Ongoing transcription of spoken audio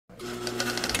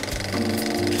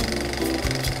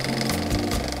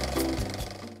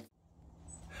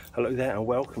Hello there and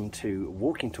welcome to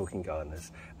Walking Talking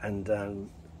Gardeners, and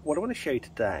what I want to show you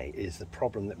today is the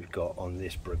problem that we've got on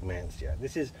this Brugmansia.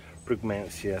 This is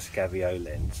Brugmansia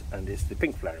scaviolens and it's the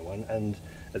pink flowering one, and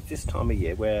at this time of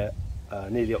year, where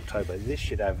nearly October, this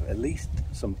should have at least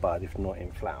some bud if not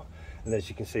in flower, and as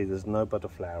you can see there's no bud or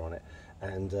flower on it.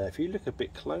 And if you look a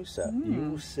bit closer you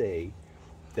will see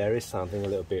there is something a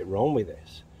little bit wrong with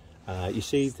this. You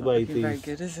see the way these, very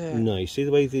good, is it? No, you see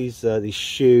the way these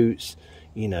shoots,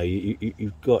 you know,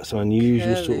 you've got some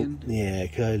unusual sort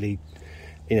of, curly,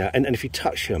 you know, and if you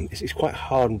touch them, it's quite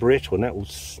hard and brittle, and that will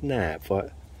snap.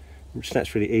 It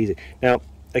snaps really easy. Now,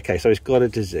 okay, so it's got a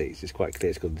disease. It's quite clear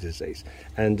it's got a disease,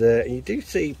 and you do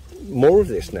see more of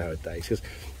this nowadays, because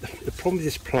the problem with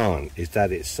this plant is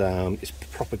that it's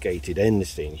propagated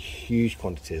endlessly in huge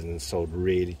quantities and sold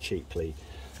really cheaply,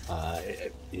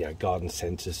 you know, garden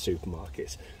centres,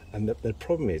 supermarkets. And the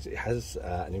problem is it has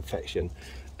an infection,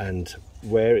 and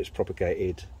where it's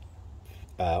propagated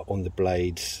on the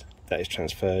blades, that is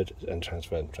transferred and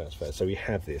transferred and transferred. So we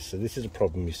have this. So this is a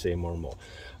problem you see more and more.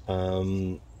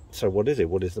 So what is it?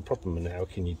 What is the problem, and how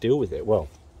can you deal with it? Well,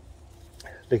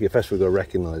 look, first we've got to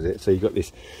recognise it. So you've got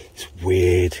this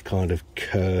weird kind of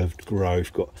curved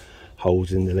growth, got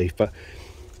holes in the leaf, but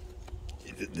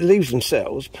the leaves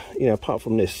themselves, you know, apart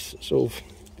from this sort of,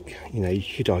 you know, you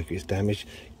could argue it's damaged,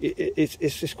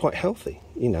 it's just quite healthy.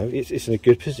 You know, it's in a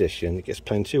good position, it gets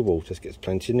plenty of water, it gets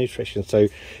plenty of nutrition, so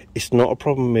it's not a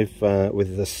problem with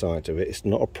the size of it, it's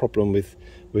not a problem with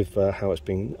how it's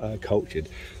been cultured.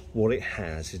 What it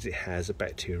has is it has a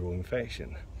bacterial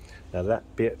infection. Now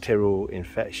that bacterial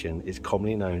infection is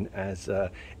commonly known as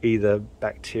either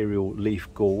Bacterial Leaf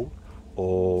Gall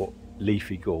or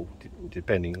Leafy Gall,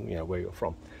 depending, you know, where you're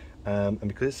from. And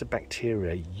because it's a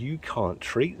bacteria, you can't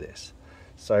treat this.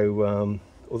 So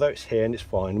although it's here and it's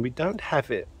fine, we don't have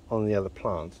it on the other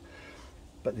plants,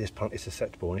 but this plant is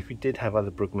susceptible. And if we did have other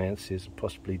Brugmansias,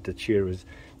 possibly Daturas,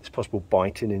 it's possible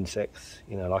biting insects,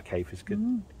 you know, like aphids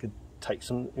could take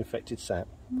some infected sap,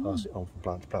 pass it on from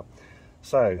plant to plant.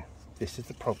 So this is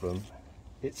the problem.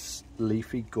 It's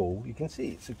leafy gall. You can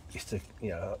see it's a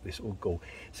you know, this sort of gall.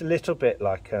 It's a little bit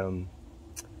like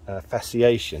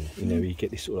fasciation, you know, you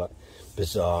get this sort of like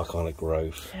bizarre kind of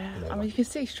growth. Yeah, you know, I mean, you can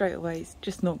see straight away it's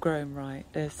just not growing right.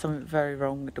 There's something very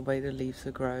wrong with the way the leaves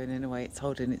are growing, in a way it's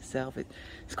holding itself.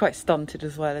 It's quite stunted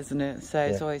as well, isn't it? So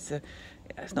it's always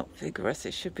it's not vigorous.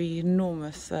 It should be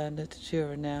enormous, the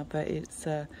Datura now, but it's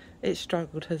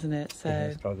struggled, hasn't it? So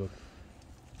it's struggled.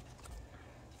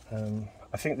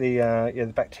 I think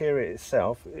the bacteria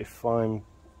itself, if I'm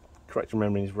correct in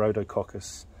remembering, is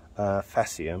Rhodococcus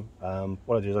fascium.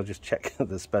 What I do is I just check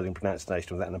the spelling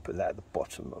pronunciation of that and I put that at the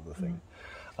bottom of the thing.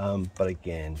 But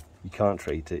again, you can't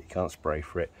treat it, you can't spray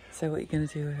for it. So what are you going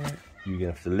to do with it? You're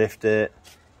going to have to lift it,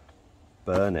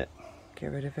 burn it.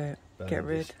 Get rid of it. Burn, get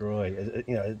rid. Destroy.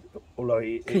 You know,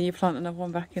 although can you plant another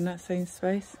one back in that same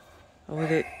space? Or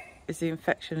is the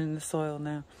infection in the soil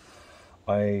now?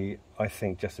 I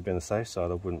think, just to be on the safe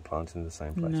side, I wouldn't plant in the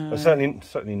same place. No. But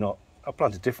certainly not. I'll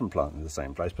plant a different plant in the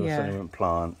same place, but I certainly wouldn't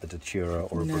plant a Datura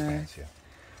or a Brugmansia.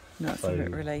 Not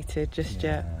something related just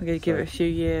yet. I'm going to give it a few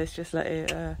years, just let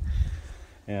it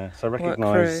so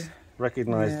recognise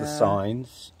the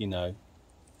signs, you know.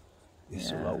 It's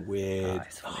sort of like weird,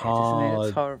 it's hard, isn't it?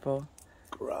 It's horrible.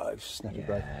 Growth, snappy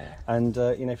growth. And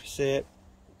you know, if you see it,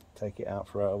 take it out,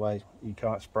 throw it away. You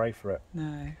can't spray for it.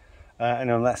 No.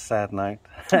 And on that sad note,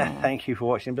 thank you for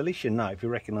watching. But at least you know, if you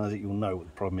recognise it, you'll know what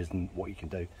the problem is and what you can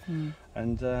do.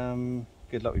 And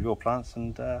good luck with your plants,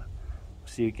 and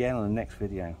see you again on the next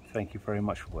video. Thank you very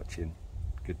much for watching.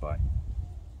 Goodbye.